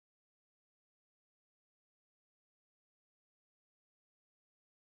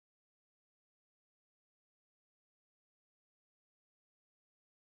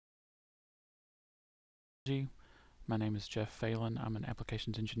My name is Jeff Phelan. I'm an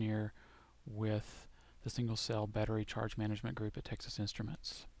applications engineer with the single cell battery charge management group at Texas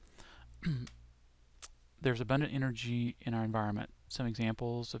Instruments. There's abundant energy in our environment. Some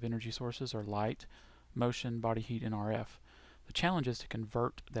examples of energy sources are light, motion, body heat, and RF. The challenge is to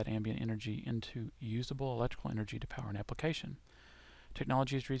convert that ambient energy into usable electrical energy to power an application.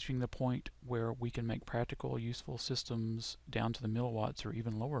 Technology is reaching the point where we can make practical, useful systems down to the milliwatts or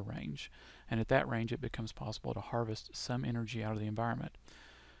even lower range, and at that range it becomes possible to harvest some energy out of the environment.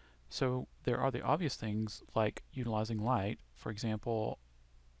 So there are the obvious things like utilizing light. For example,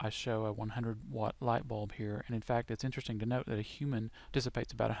 I show a 100-watt light bulb here, and in fact it's interesting to note that a human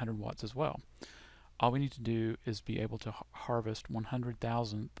dissipates about 100 watts as well. All we need to do is be able to harvest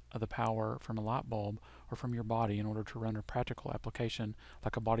 100,000th of the power from a light bulb or from your body in order to run a practical application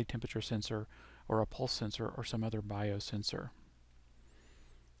like a body temperature sensor or a pulse sensor or some other biosensor.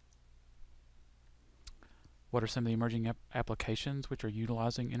 What are some of the emerging applications which are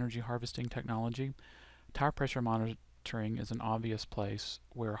utilizing energy harvesting technology? Tire pressure monitoring is an obvious place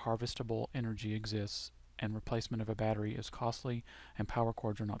where harvestable energy exists and replacement of a battery is costly and power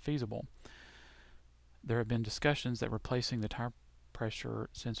cords are not feasible. There have been discussions that replacing the tire pressure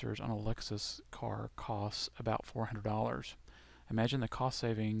sensors on a Lexus car costs about $400. Imagine the cost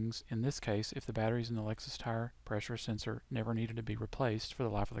savings in this case if the batteries in the Lexus tire pressure sensor never needed to be replaced for the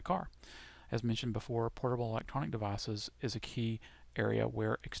life of the car. As mentioned before, portable electronic devices is a key area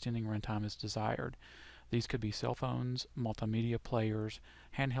where extending runtime is desired. These could be cell phones, multimedia players,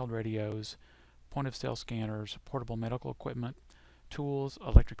 handheld radios, point-of-sale scanners, portable medical equipment, tools,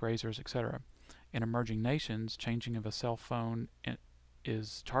 electric razors, etc. In emerging nations, charging of a cell phone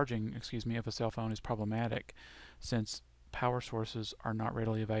is problematic since power sources are not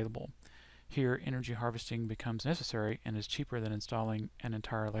readily available. Here, energy harvesting becomes necessary and is cheaper than installing an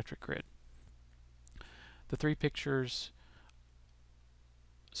entire electric grid. The three pictures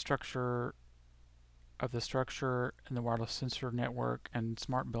structure and the wireless sensor network and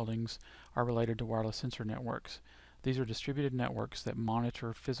smart buildings are related to wireless sensor networks. These are distributed networks that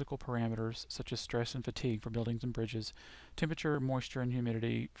monitor physical parameters such as stress and fatigue for buildings and bridges, temperature, moisture, and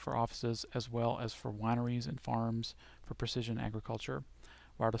humidity for offices, as well as for wineries and farms for precision agriculture.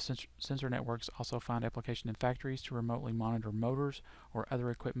 Wireless sensor networks also find application in factories to remotely monitor motors or other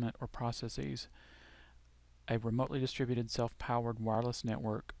equipment or processes. A remotely distributed self-powered wireless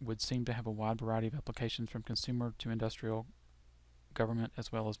network would seem to have a wide variety of applications from consumer to industrial, government,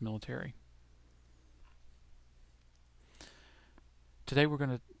 as well as military. Today we're going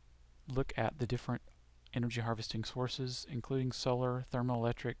to look at the different energy harvesting sources, including solar,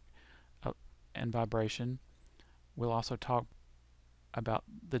 thermoelectric, and vibration. We'll also talk about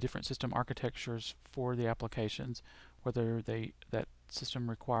the different system architectures for the applications, whether that system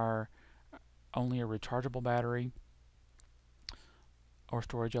require only a rechargeable battery or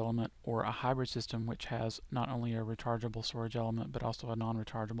storage element, or a hybrid system which has not only a rechargeable storage element but also a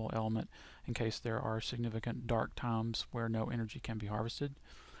non-rechargeable element in case there are significant dark times where no energy can be harvested.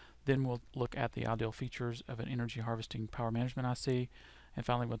 Then we'll look at the ideal features of an energy harvesting power management IC, and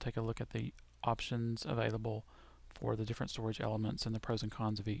finally we'll take a look at the options available for the different storage elements and the pros and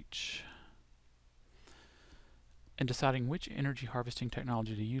cons of each. In deciding which energy harvesting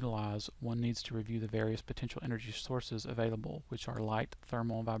technology to utilize, one needs to review the various potential energy sources available, which are light,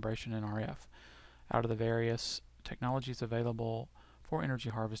 thermal, vibration, and RF. Out of the various technologies available for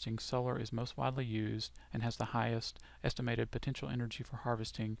energy harvesting, solar is most widely used and has the highest estimated potential energy for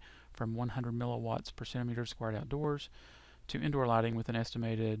harvesting, from 100 milliwatts per centimeter squared outdoors to indoor lighting with an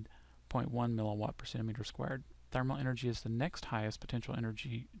estimated 0.1 milliwatt per centimeter squared. Thermal energy is the next highest potential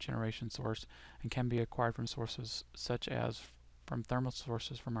energy generation source and can be acquired from sources such as from thermal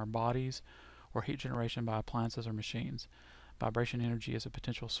sources from our bodies or heat generation by appliances or machines. Vibration energy is a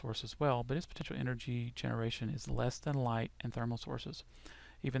potential source as well, but its potential energy generation is less than light and thermal sources.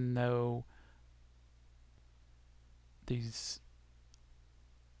 Even though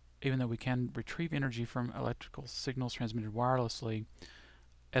we can retrieve energy from electrical signals transmitted wirelessly,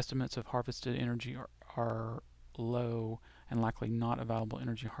 estimates of harvested energy are low and likely not a valuable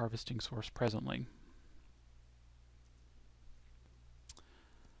energy harvesting source presently.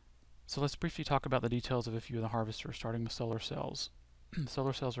 So let's briefly talk about the details of a few of the harvesters, starting with solar cells.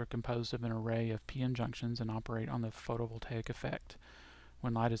 Solar cells are composed of an array of p-n junctions and operate on the photovoltaic effect.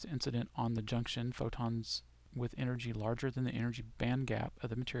 When light is incident on the junction, photons with energy larger than the energy band gap of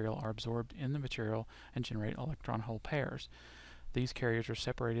the material are absorbed in the material and generate electron-hole pairs. These carriers are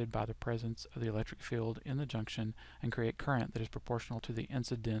separated by the presence of the electric field in the junction and create current that is proportional to the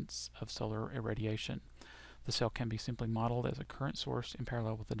incidence of solar irradiation. The cell can be simply modeled as a current source in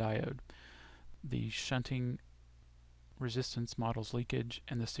parallel with the diode. The shunting resistance models leakage,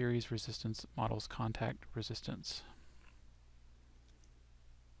 and the series resistance models contact resistance.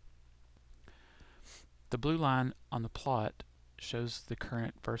 The blue line on the plot shows the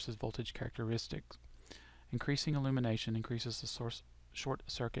current versus voltage characteristics. Increasing illumination increases the source short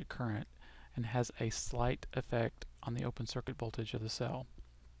circuit current and has a slight effect on the open circuit voltage of the cell.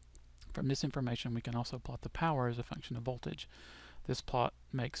 From this information, we can also plot the power as a function of voltage. This plot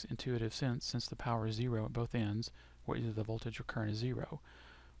makes intuitive sense since the power is zero at both ends, where either the voltage or current is zero.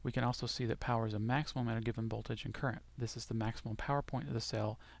 We can also see that power is a maximum at a given voltage and current. This is the maximum power point of the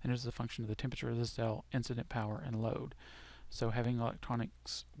cell, and is a function of the temperature of the cell, incident power, and load. So having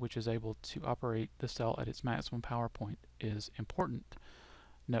electronics which is able to operate the cell at its maximum power point is important.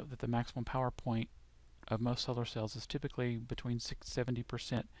 Note that the maximum power point of most solar cells is typically between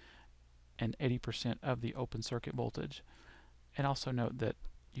 70% and 80% of the open circuit voltage. And also note that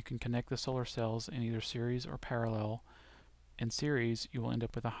you can connect the solar cells in either series or parallel. In series, you will end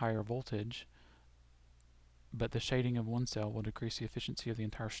up with a higher voltage, but the shading of one cell will decrease the efficiency of the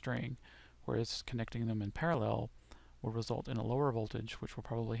entire string, whereas connecting them in parallel will result in a lower voltage, which will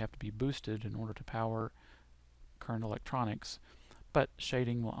probably have to be boosted in order to power current electronics, but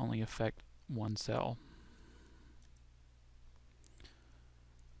shading will only affect one cell.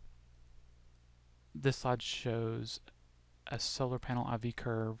 This slide shows a solar panel IV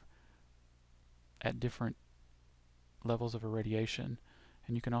curve at different levels of irradiation,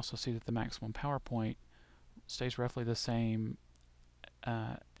 and you can also see that the maximum power point stays roughly the same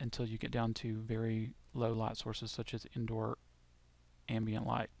until you get down to very low light sources such as indoor ambient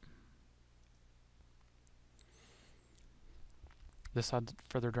light. This slide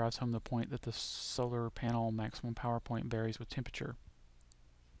further drives home the point that the solar panel maximum power point varies with temperature.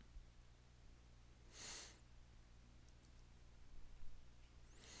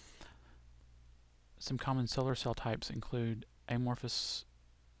 Some common solar cell types include amorphous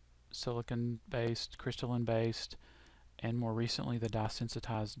silicon-based, crystalline-based, and more recently the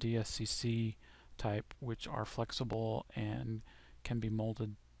dye-sensitized DSCC type, which are flexible and can be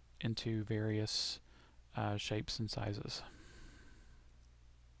molded into various shapes and sizes.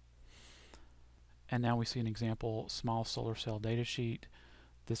 And now we see an example small solar cell datasheet.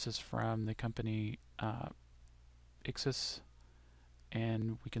 This is from the company Excerpts,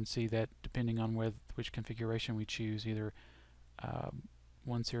 and we can see that depending on which configuration we choose, either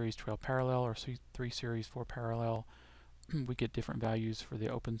 1 series 12 parallel or 3 series 4 parallel, we get different values for the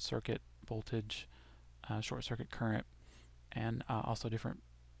open circuit voltage, short circuit current, and also different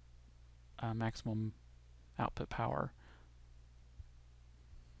maximum output power.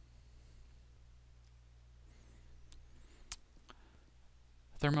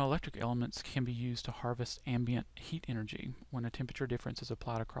 Thermoelectric elements can be used to harvest ambient heat energy. When a temperature difference is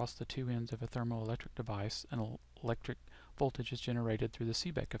applied across the two ends of a thermoelectric device, an electric voltage is generated through the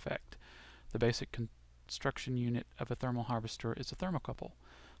Seebeck effect. The basic construction unit of a thermal harvester is a thermocouple.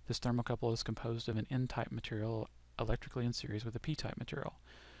 This thermocouple is composed of an N-type material electrically in series with a P-type material.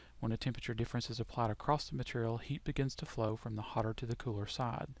 When a temperature difference is applied across the material, heat begins to flow from the hotter to the cooler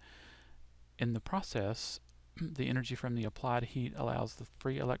side. In the process, the energy from the applied heat allows the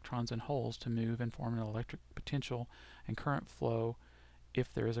free electrons and holes to move and form an electric potential and current flow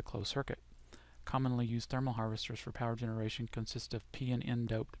if there is a closed circuit. Commonly used thermal harvesters for power generation consist of P and N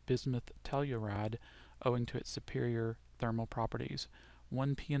doped bismuth telluride owing to its superior thermal properties.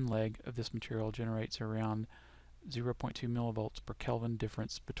 One P-N leg of this material generates around 0.2 millivolts per Kelvin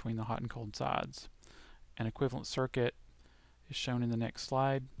difference between the hot and cold sides. An equivalent circuit is shown in the next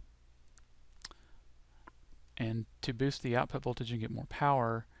slide. And to boost the output voltage and get more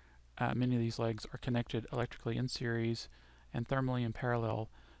power, many of these legs are connected electrically in series and thermally in parallel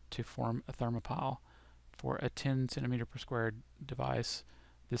to form a thermopile. For a 10 centimeter per square device,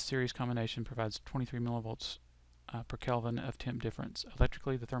 this series combination provides 23 millivolts per Kelvin of temp difference.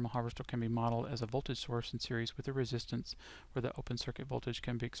 Electrically, the thermal harvester can be modeled as a voltage source in series with a resistance, where the open circuit voltage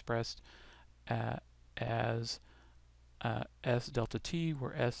can be expressed as S delta T,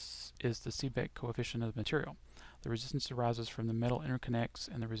 where S is the Seebeck coefficient of the material. The resistance arises from the metal interconnects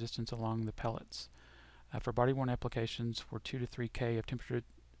and the resistance along the pellets. For body-worn applications, where 2 to 3 K of temperature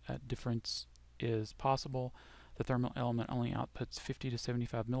difference is possible, the thermal element only outputs 50 to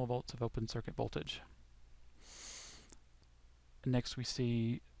 75 millivolts of open circuit voltage. Next, we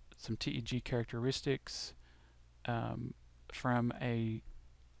see some TEG characteristics from a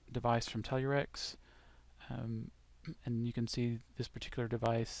device from Tellurix. And you can see this particular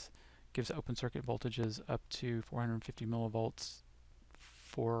device gives open circuit voltages up to 450 millivolts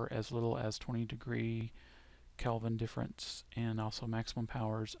for as little as 20 degree Kelvin difference, and also maximum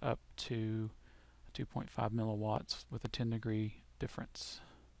powers up to 2.5 milliwatts with a 10-degree difference.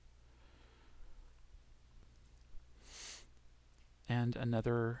 And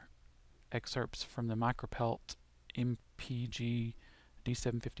another excerpts from the Micropelf MPG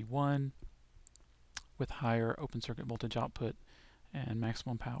D751 with higher open circuit voltage output and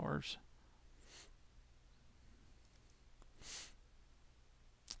maximum powers.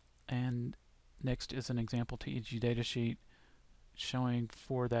 And next is an example TEG datasheet showing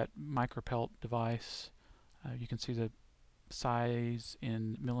for that Micropelf device. You can see the size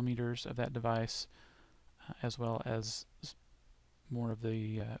in millimeters of that device, as well as more of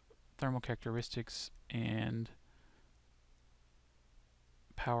the thermal characteristics and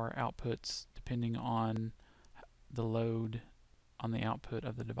power outputs depending on the load on the output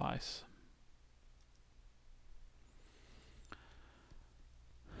of the device.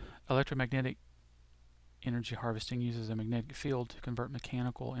 Electromagnetic energy harvesting uses a magnetic field to convert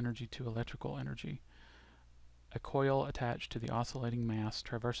mechanical energy to electrical energy. A coil attached to the oscillating mass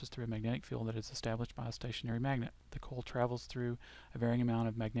traverses through a magnetic field that is established by a stationary magnet. The coil travels through a varying amount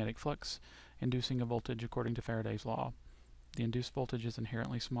of magnetic flux, inducing a voltage according to Faraday's law. The induced voltage is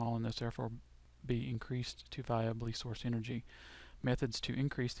inherently small and thus therefore be increased to viably source energy. Methods to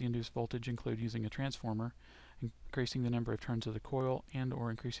increase the induced voltage include using a transformer, increasing the number of turns of the coil, and or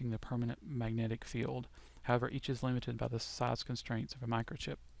increasing the permanent magnetic field. However, each is limited by the size constraints of a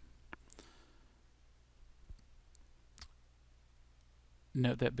microchip.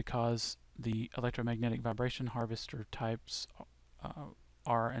 Note that because the electromagnetic vibration harvester types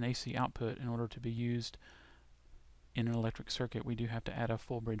are an AC output, in order to be used in an electric circuit, we do have to add a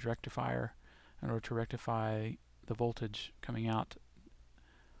full bridge rectifier in order to rectify the voltage coming out,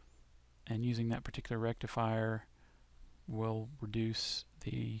 and using that particular rectifier will reduce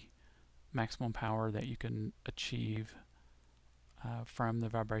the maximum power that you can achieve from the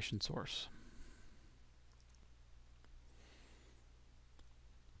vibration source.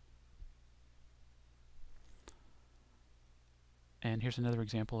 And here's another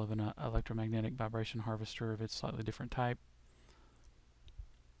example of an electromagnetic vibration harvester of its slightly different type.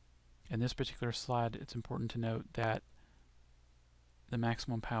 In this particular slide, it's important to note that the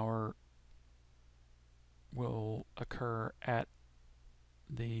maximum power will occur at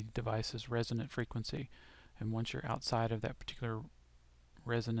the device's resonant frequency, and once you're outside of that particular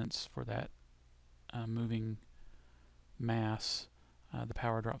resonance for that moving mass, the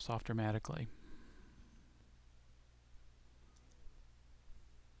power drops off dramatically.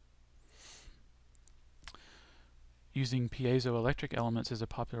 Using piezoelectric elements is a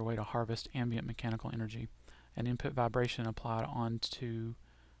popular way to harvest ambient mechanical energy. An input vibration applied onto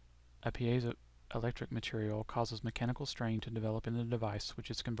a piezoelectric material causes mechanical strain to develop in the device, which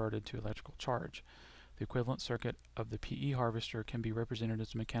is converted to electrical charge. The equivalent circuit of the PE harvester can be represented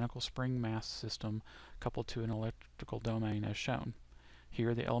as a mechanical spring mass system coupled to an electrical domain as shown.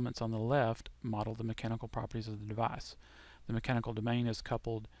 Here, the elements on the left model the mechanical properties of the device. The mechanical domain is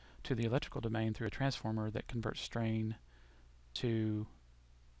coupled to the electrical domain through a transformer that converts strain to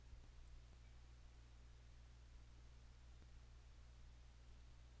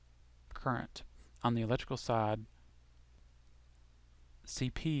current. On the electrical side,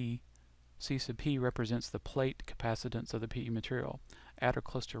 C sub P represents the plate capacitance of the PE material. At or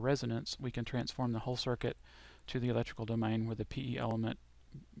close to resonance, we can transform the whole circuit to the electrical domain where the PE element,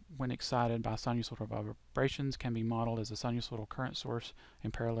 when excited by sinusoidal vibrations, can be modeled as a sinusoidal current source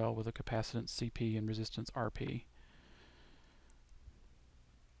in parallel with a capacitance CP and resistance RP.